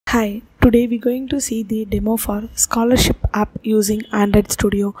Hi, today we're going to see the demo for scholarship app using Android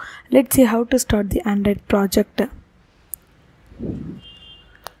Studio. Let's see how to start the Android project.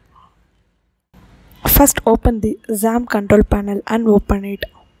 First open the XAMPP control panel and open it.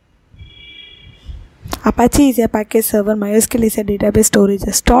 Apache is a package server, MySQL is a database storage.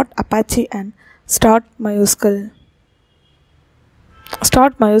 Start Apache and start MySQL.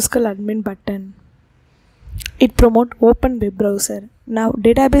 Start MySQL admin button. It promote open web browser. Now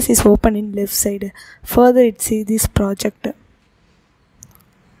database is open in left side. Further it see this project.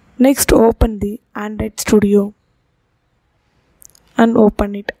 Next open the Android Studio and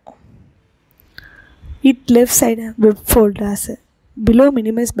open it. It left side web folders. Below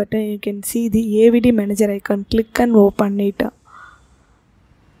minimize button you can see the AVD manager icon. Click and open it.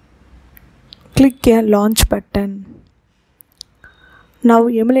 Click a launch button. Now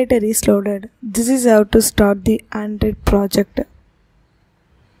emulator is loaded. This is how to start the Android project.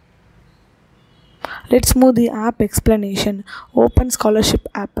 Let's move the app explanation. Open scholarship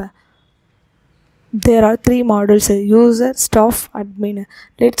app. There are three modules: user, staff, admin.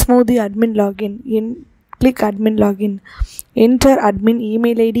 Let's move the admin login. Click admin login. Enter admin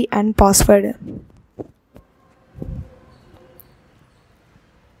email ID and password.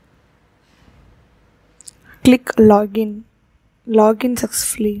 Click login. Login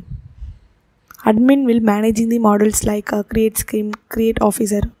successfully. Admin will managing the models like create scheme, create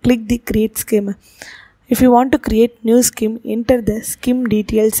officer. Click the create scheme. If you want to create new scheme, enter the scheme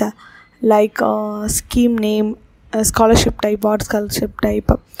details like scheme name, scholarship type, what scholarship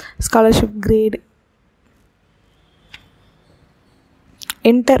type, scholarship grade.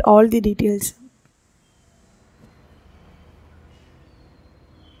 Enter all the details.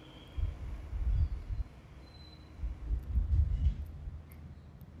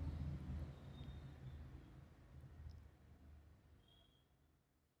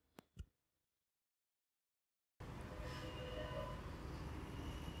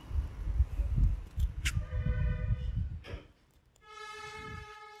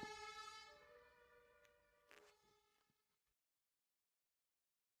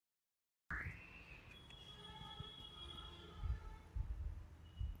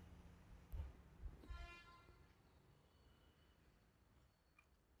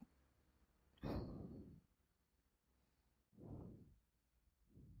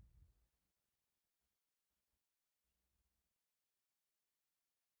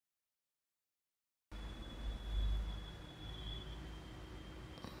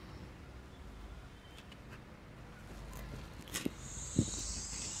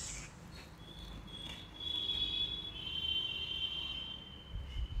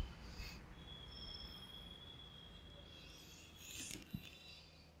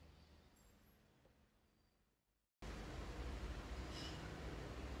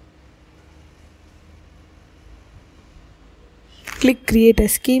 Click create a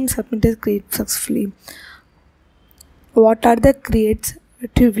scheme, submitted, create successfully. What are the creates?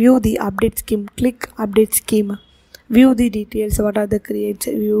 To view the update scheme, click update scheme. View the details. What are the creates?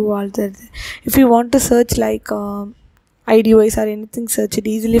 View all the. If you want to search like ID wise or anything, search it,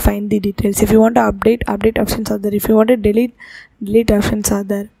 easily find the details. If you want to update options are there. If you want to delete options are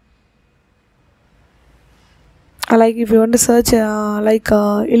there. Like if you want to search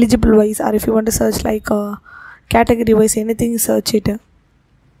eligible wise, or if you want to search like category wise, anything, search it.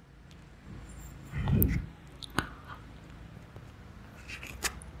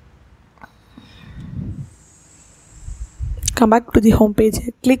 Come back to the home page.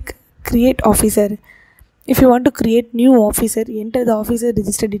 Click create officer. If you want to create new officer, enter the officer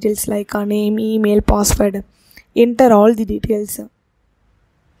register details like name, email, password. Enter all the details.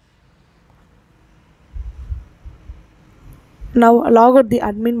 Now log out the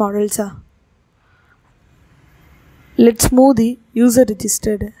admin models. Let's move the user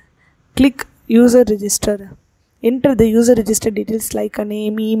registered. Click user register. Enter the user register details like a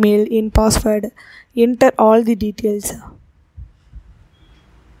name, email, password. Enter all the details.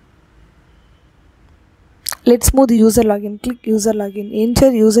 Let's move the user login. Click user login.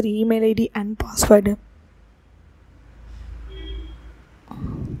 Enter user email ID and password.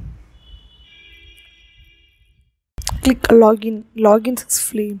 Click login. Login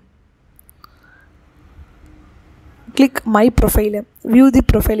successfully. Click my profile. View the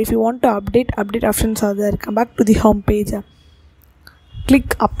profile. If you want to update options are there. Come back to the home page.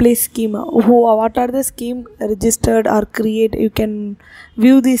 Click apply scheme. What are the scheme registered or create? You can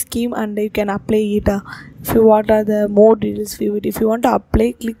view the scheme and you can apply it. If you what are the more details, view it. If you want to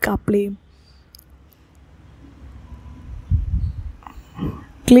apply, click apply.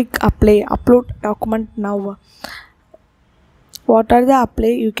 Click apply. Upload document now. What are the apply?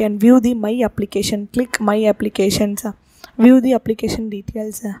 You can view the my application. Click my applications. View the application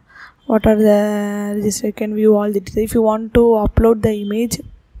details. What are the register? You can view all the details. If you want to upload the image,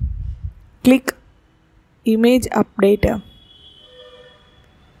 click image update.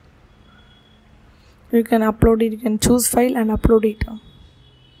 You can upload it. You can choose file and upload it.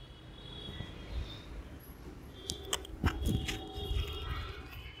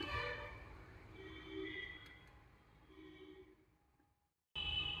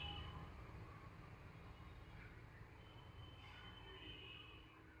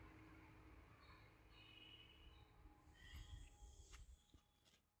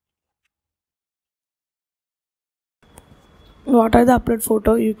 What are the upload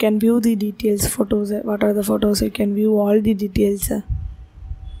photo? You can view the details. Photos. What are the photos? You can view all the details.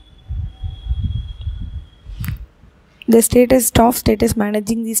 The status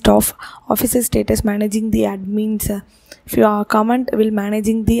managing the staff, officer status managing the admins. If you are comment will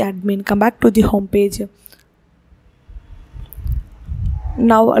managing the admin. Come back to the home page.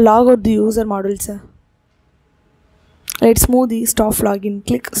 Now log out the user models. Let's move the staff login.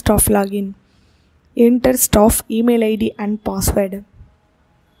 Click staff login. Enter staff email ID and password.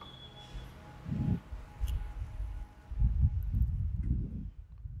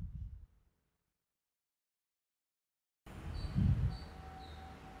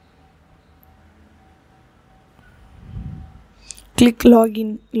 Click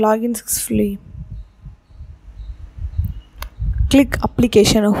login. Login successfully. Click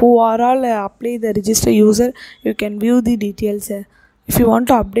application. Who are all apply the register user? You can view the details. If you want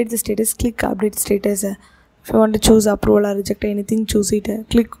to update the status, click update status. If you want to choose approval or reject anything, choose it.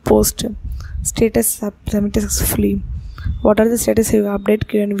 Click post. Status submitted successfully. What are the status you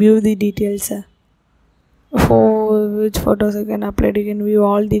update? You can view the details. For which photos you can upload, you can view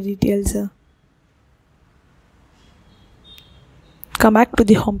all the details. Come back to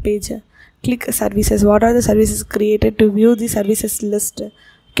the home page. Click services. What are the services created? To view the services list, you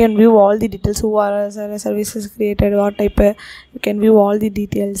can view all the details. Who are services created, what type, you can view all the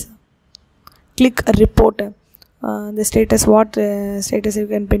details. Click report. The status, what status you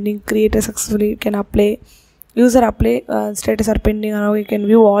can pending, create successfully, you can apply, user apply, status are pending, or you can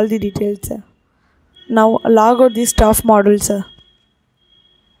view all the details. Now log out the staff models.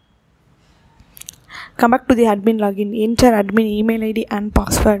 Come back to the admin login. Enter admin email ID and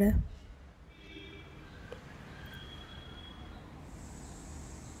password.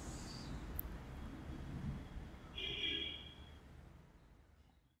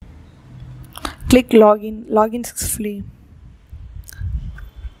 Click login. Login successfully.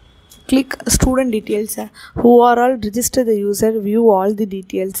 Click student details. Who are all register the user, view all the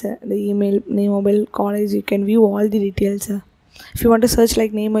details. The email, name, mobile, college, you can view all the details. If you want to search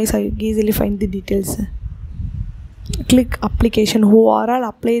like name wise, I easily find the details. Click application. Who are all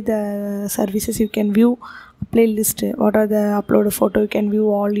apply the services, you can view apply list. What are the upload photo, you can view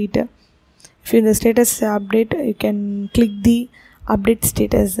all it. If in the status update, you can click the update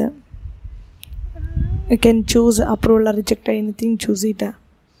status. You can choose approval or reject anything, choose it.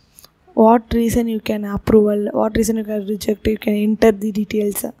 What reason you can approval, what reason you can reject, you can enter the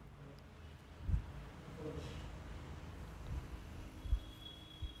details.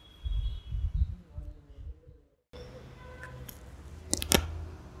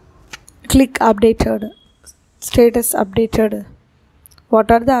 Click updated. Status updated.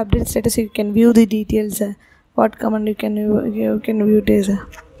 What are the update status, you can view the details. What command you can view this.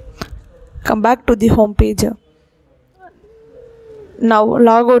 Come back to the home page. Now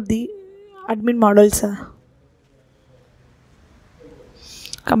log out the admin models.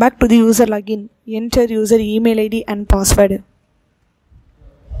 Come back to the user login. Enter user email ID and password.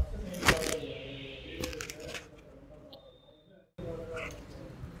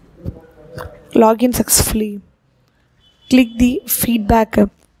 Login successfully. Click the feedback.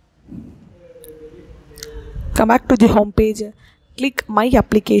 Come back to the home page. Click my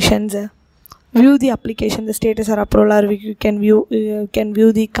applications. View the application, the status or approval, or you can view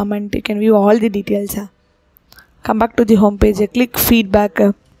the comment, you can view all the details. Come back to the home page. Click feedback.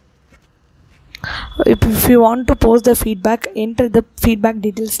 If you want to post the feedback, enter the feedback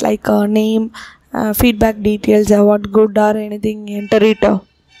details like name, feedback details, what good or anything, enter it.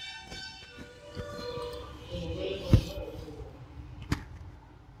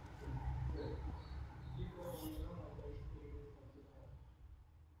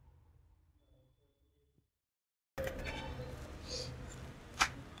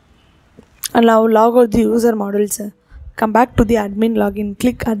 And now log out the user models. Come back to the admin login.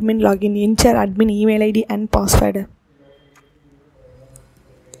 Click admin login. Enter admin email ID and password.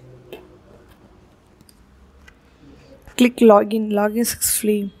 Click login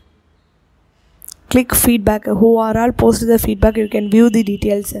successfully. Click feedback, who are all posted the feedback. You can view the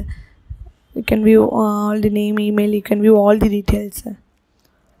details. You can view all the name, email, you can view all the details.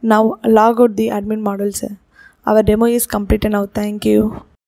 Now log out the admin models. Our demo is completed now. Thank you.